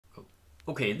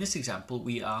Okay, in this example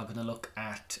we are going to look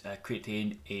at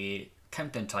creating a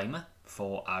countdown timer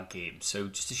for our game. So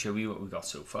just to show you what we've got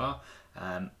so far,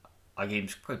 our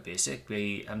game's quite basic.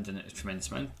 We haven't done a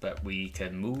tremendous amount, but we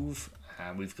can move.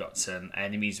 We've got some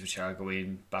enemies which are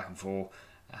going back and forth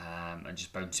and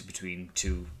just bouncing between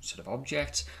two sort of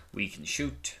objects. We can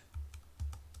shoot.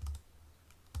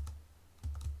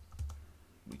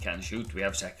 We can shoot. We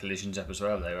have set collisions up as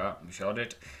well. There we are. We shot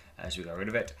it as we got rid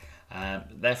of it.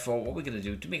 Therefore, what we're going to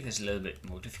do to make this a little bit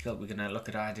more difficult, we're going to look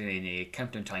at adding in a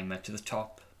countdown timer to the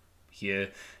top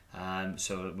here,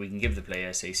 so we can give the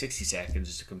player, say, 60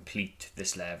 seconds to complete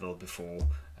this level before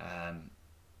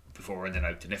running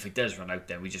out. And if it does run out,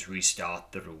 then we just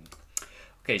restart the room.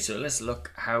 Okay, so let's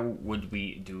look, how would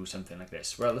we do something like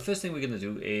this? Well, the first thing we're going to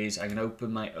do is I'm going to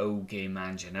open my own game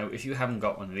manager. Now, if you haven't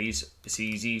got one of these, it's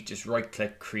easy. Just right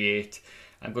click, create,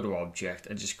 and go to object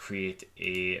and just create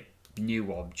a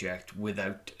new object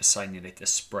without assigning it a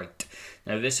sprite.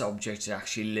 Now, this object is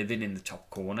actually living in the top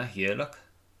corner here, look.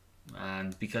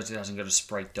 And because it hasn't got a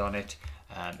sprite on it,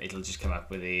 it'll just come up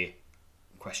with a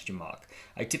question mark.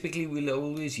 I typically will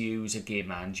always use a game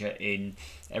manager in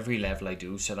every level I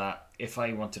do, so that if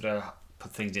I wanted to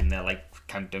put things in there like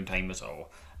countdown timers or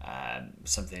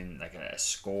something like a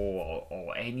score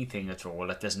or anything at all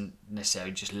that doesn't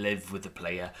necessarily just live with the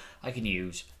player, I can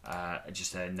use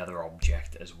just another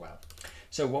object as well.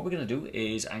 So what we're going to do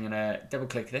is I'm going to double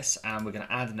click this and we're going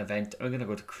to add an event. We're going to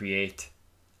go to create,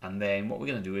 and then what we're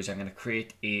going to do is I'm going to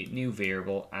create a new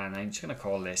variable and I'm just going to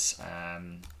call this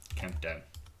countdown.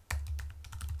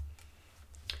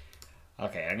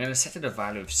 Okay, I'm going to set it a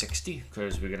value of 60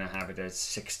 because we're going to have it as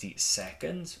 60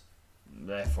 seconds.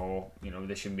 Therefore, you know,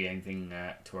 there shouldn't be anything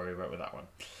to worry about with that one.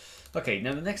 Okay,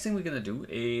 now the next thing we're going to do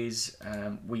is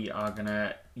we are going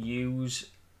to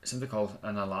use something called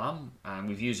an alarm.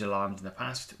 We've used alarms in the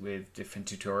past with different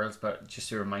tutorials, but just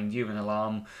to remind you, an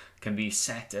alarm can be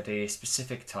set at a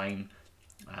specific time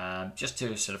just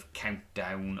to sort of count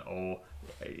down, or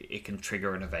it can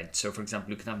trigger an event. So for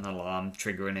example, you can have an alarm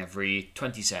triggering every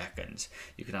 20 seconds.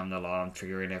 You can have an alarm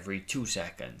triggering every 2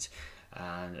 seconds.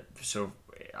 And so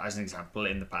as an example,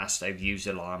 in the past I've used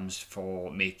alarms for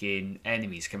making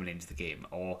enemies coming into the game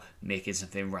or making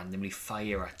something randomly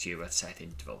fire at you at set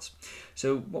intervals.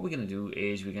 So what we're going to do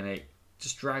is we're going to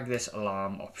just drag this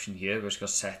alarm option here. We're just going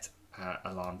to set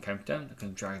alarm countdown. I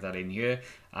can drag that in here,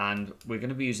 and we're going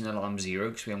to be using alarm 0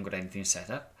 because we haven't got anything set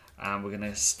up, and we're going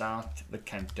to start the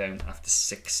countdown after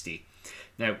 60.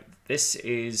 Now this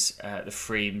is the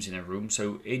frames in a room.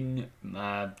 So in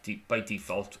by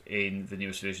default in the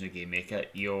newest version of GameMaker,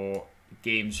 your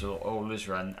games will always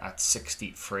run at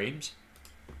 60 frames.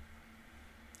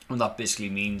 What that basically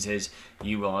means is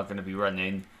you are going to be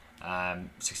running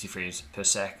 60 frames per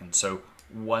second. So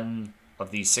one of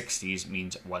these 60s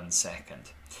means 1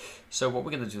 second. So what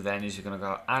we're going to do then is we're going to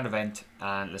go add event,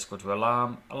 and let's go to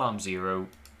alarm 0,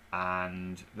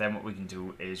 and then what we can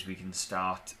do is we can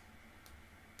start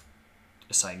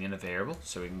assigning a variable.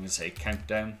 So we can say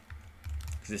countdown,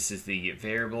 because this is the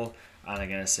variable, and I'm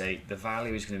going to say the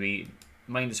value is going to be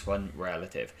 -1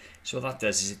 relative. So what that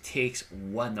does is it takes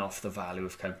 1 off the value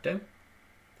of countdown,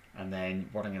 and then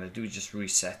what I'm going to do is just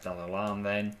reset that alarm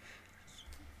then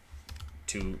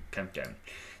to countdown.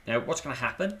 Now what's going to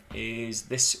happen is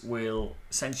this will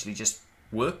essentially just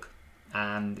work,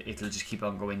 and it'll just keep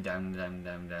on going down, and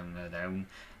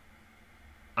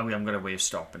we haven't got a way of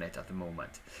stopping it at the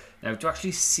moment. Now to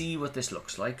actually see what this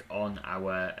looks like on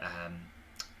our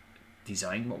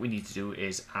design, what we need to do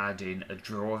is add in a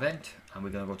draw event, and we're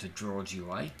going to go to draw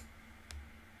GUI,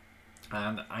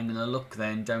 and I'm going to look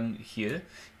then down here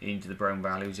into the brown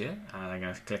values here, and I'm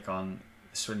going to click on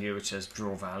this one here which says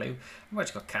draw value, and where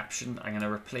it's got caption, I'm going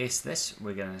to replace this.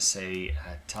 We're going to say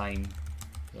time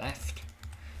left,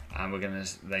 and we're going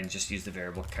to then just use the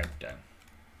variable countdown.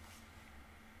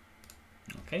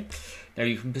 Okay, now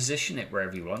you can position it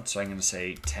wherever you want. So I'm going to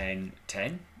say 10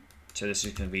 10, so this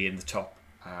is going to be in the top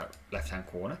left hand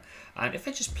corner. And if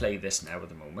I just play this now at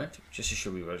the moment, just to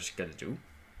show you what it's going to do,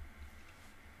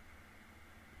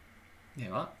 there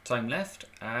you are, time left,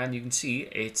 and you can see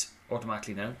it's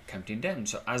automatically now counting down.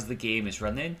 So as the game is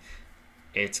running,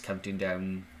 it's counting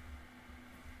down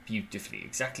beautifully,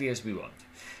 exactly as we want.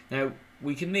 Now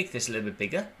we can make this a little bit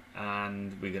bigger,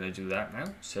 and we're going to do that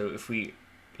now. So if we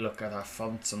look at our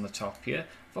fonts on the top here,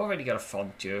 I've already got a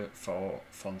font here for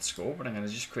font score, but I'm going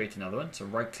to just create another one. So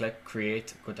right click,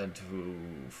 create, go down to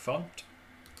font,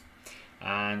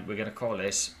 and we're going to call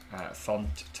this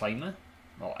font timer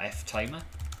or F timer,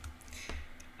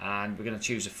 and we're going to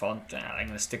choose a font. I'm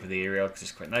going to stick with the Arial because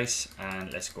it's quite nice,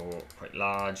 and let's go quite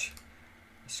large.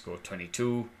 Let's go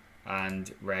 22,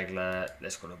 and regular,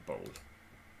 let's go to bold.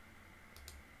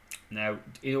 Now,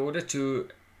 in order to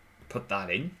put that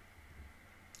in,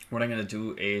 what I'm going to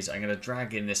do is I'm going to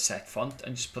drag in this set font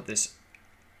and just put this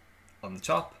on the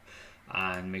top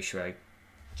and make sure I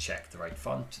check the right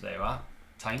font. There you are,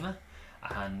 timer.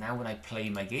 And now when I play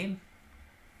my game,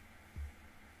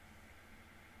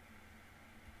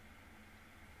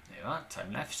 there you are,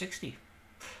 time left 60.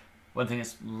 One thing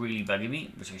that's really bugging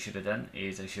me, which I should have done,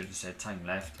 is I should have said time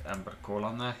left and put a call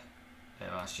on there. There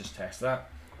you are, let's just test that.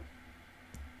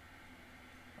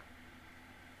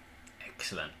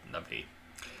 Excellent, lovely.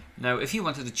 Now, if you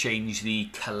wanted to change the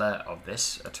colour of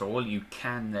this at all, you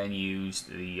can then use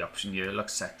the option here, look,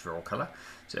 set draw colour.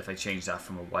 So if I change that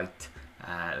from a white,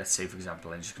 let's say for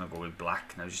example, I'm just going to go with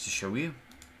black now just to show you.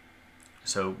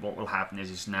 So what will happen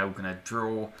is it's now going to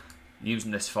draw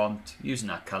using this font, using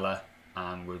that colour,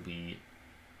 and we'll be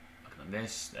looking at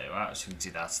this. There you are, so you can see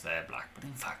that's there black, but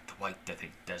in fact the white I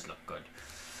think does look good.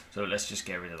 So let's just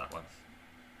get rid of that one.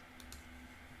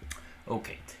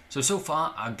 Okay, so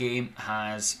far our game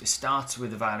starts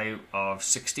with a value of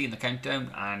 60 in the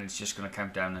countdown, and it's just going to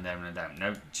count down and down and down.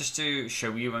 Now, just to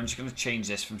show you, I'm just going to change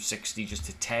this from 60 just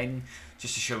to 10,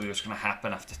 just to show you what's going to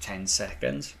happen after 10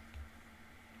 seconds.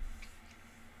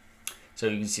 So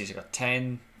you can see it's got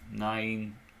 10,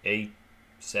 9, 8,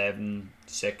 7,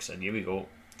 6, and here we go.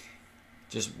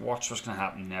 Just watch what's going to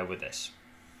happen now with this.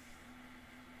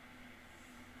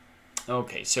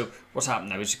 Okay, so what's happened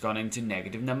now is it's gone into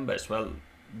negative numbers. Well,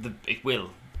 it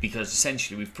will, because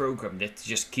essentially we've programmed it to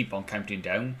just keep on counting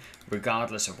down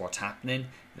regardless of what's happening.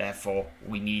 Therefore,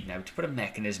 we need now to put a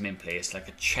mechanism in place, like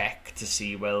a check to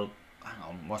see, well, hang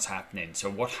on, what's happening? So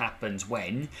what happens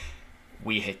when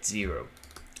we hit 0?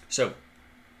 So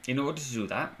in order to do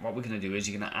that, what we're going to do is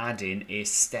you're going to add in a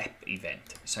step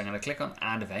event. So I'm going to click on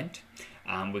add event,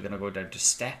 and we're going to go down to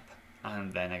step,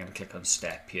 and then I'm going to click on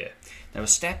step here. Now a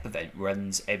step event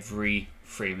runs every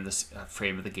frame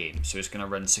of the game, so it's going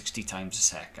to run 60 times a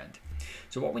second.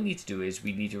 So what we need to do is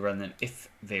we need to run an if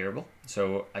variable.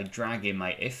 So I drag in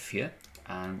my if here,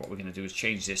 and what we're going to do is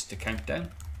change this to countdown.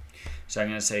 So I'm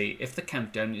going to say if the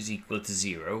countdown is equal to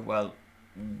 0, well,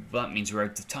 that means we're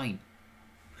out of time.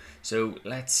 So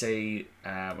let's say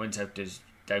when it's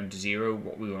down to 0,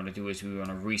 what we want to do is we want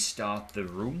to restart the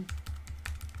room.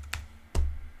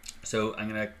 So I'm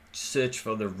going to search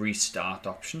for the restart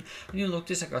option, and you'll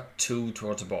notice I got two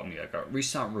towards the bottom here. I got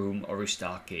restart room or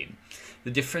restart game.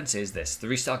 The difference is this: the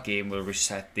restart game will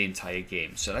reset the entire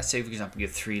game. So let's say for example you're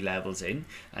 3 levels in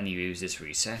and you use this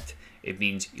reset, it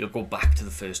means you'll go back to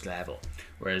the first level.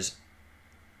 Whereas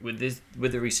with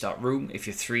the restart room, if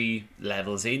you're 3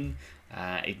 levels in,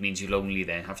 it means you'll only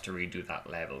then have to redo that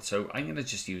level. So I'm going to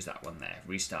just use that one there,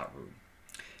 restart room.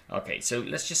 Okay, so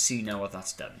let's just see now what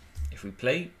that's done. If we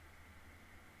play.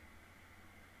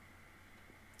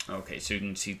 Okay, so you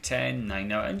can see 10, 9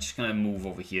 now. I'm just going to move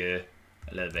over here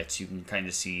a little bit so you can kind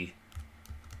of see,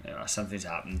 you know, something's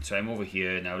happened. So I'm over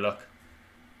here now, look,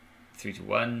 3 to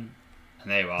 1,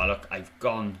 and there you are, look, I've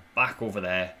gone back over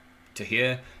there to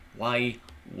here. Why?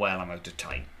 Well, I'm out of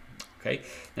time. Okay,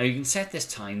 now you can set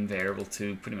this time variable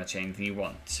to pretty much anything you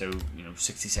want. So, you know,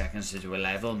 60 seconds to do a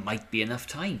level might be enough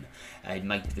time. It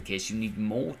might be the case you need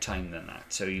more time than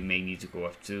that. So you may need to go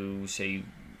up to, say,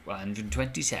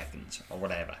 120 seconds or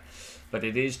whatever. But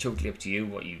it is totally up to you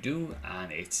what you do,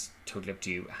 and it's totally up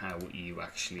to you how you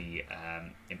actually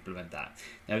implement that.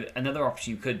 Now, another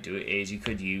option you could do is you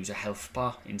could use a health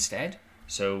bar instead.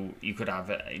 So you could have,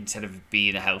 instead of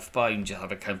being a health bar, you can just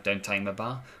have a countdown timer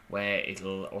bar where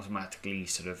it'll automatically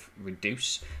sort of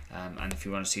reduce. And if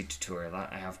you want to see a tutorial of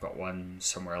that, I have got one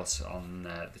somewhere else on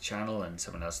the channel and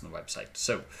someone else on the website.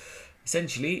 So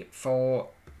essentially for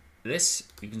this,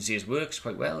 you can see it works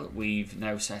quite well. We've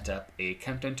now set up a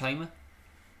countdown timer,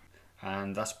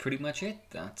 and that's pretty much it.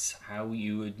 That's how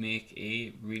you would make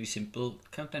a really simple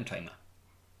countdown timer.